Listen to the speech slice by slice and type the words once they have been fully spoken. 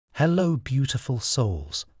Hello, beautiful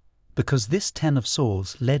souls. Because this Ten of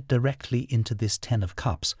Swords led directly into this Ten of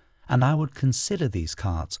Cups, and I would consider these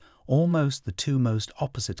cards almost the two most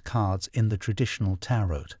opposite cards in the traditional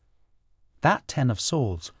tarot. That Ten of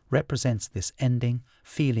Swords represents this ending,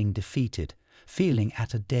 feeling defeated, feeling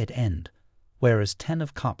at a dead end, whereas Ten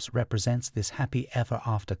of Cups represents this happy ever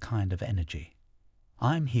after kind of energy.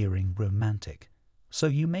 I'm hearing romantic, so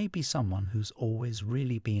you may be someone who's always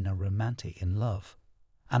really been a romantic in love.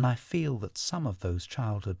 And I feel that some of those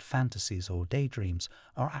childhood fantasies or daydreams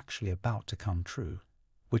are actually about to come true,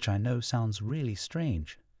 which I know sounds really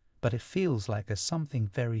strange, but it feels like there's something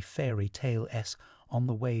very fairy tale-esque on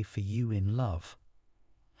the way for you in love.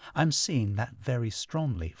 I'm seeing that very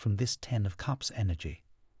strongly from this Ten of Cups energy.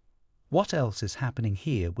 What else is happening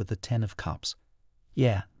here with the Ten of Cups?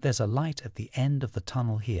 Yeah, there's a light at the end of the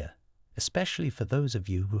tunnel here, especially for those of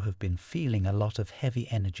you who have been feeling a lot of heavy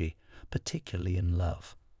energy, particularly in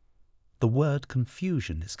love. The word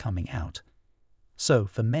confusion is coming out. So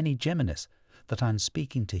for many Geminis that I'm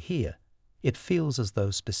speaking to here, it feels as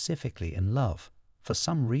though specifically in love, for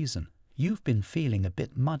some reason, you've been feeling a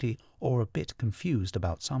bit muddy or a bit confused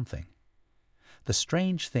about something. The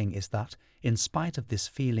strange thing is that, in spite of this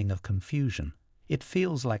feeling of confusion, it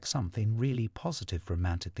feels like something really positive,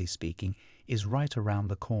 romantically speaking, is right around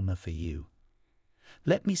the corner for you.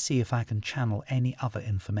 Let me see if I can channel any other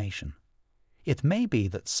information. It may be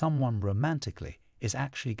that someone romantically is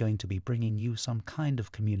actually going to be bringing you some kind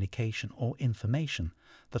of communication or information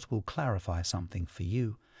that will clarify something for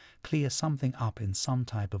you, clear something up in some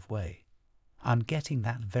type of way. I'm getting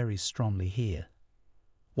that very strongly here.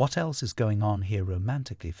 What else is going on here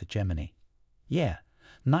romantically for Gemini? Yeah,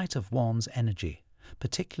 Knight of Wands energy,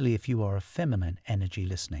 particularly if you are a feminine energy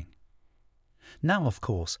listening. Now, of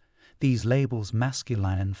course, these labels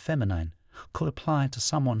masculine and feminine could apply to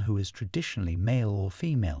someone who is traditionally male or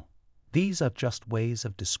female. These are just ways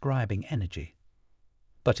of describing energy.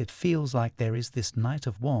 But it feels like there is this Knight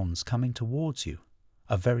of Wands coming towards you,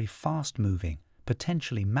 a very fast-moving,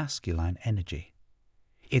 potentially masculine energy.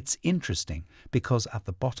 It's interesting because at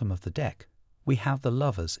the bottom of the deck, we have the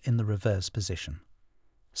Lovers in the reverse position.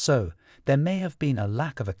 So, there may have been a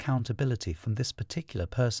lack of accountability from this particular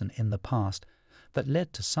person in the past that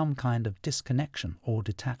led to some kind of disconnection or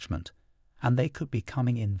detachment, and they could be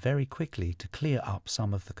coming in very quickly to clear up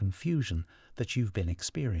some of the confusion that you've been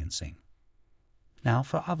experiencing. Now,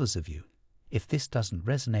 for others of you, if this doesn't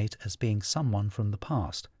resonate as being someone from the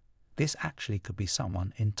past, this actually could be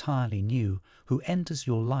someone entirely new who enters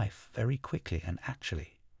your life very quickly, and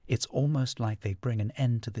actually, it's almost like they bring an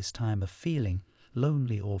end to this time of feeling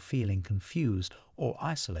lonely or feeling confused or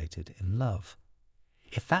isolated in love.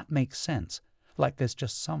 If that makes sense, like there's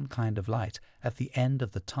just some kind of light at the end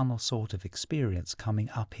of the tunnel sort of experience coming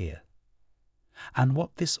up here. And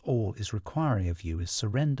what this all is requiring of you is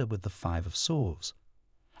surrender with the Five of Swords.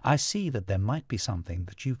 I see that there might be something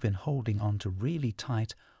that you've been holding on to really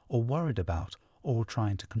tight or worried about or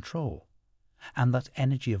trying to control. And that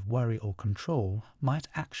energy of worry or control might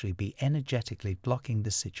actually be energetically blocking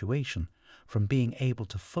this situation from being able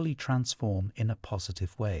to fully transform in a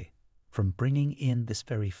positive way, from bringing in this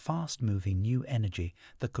very fast-moving new energy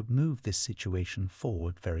that could move this situation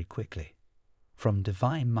forward very quickly. From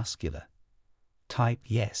divine masculine. Type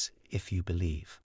yes if you believe.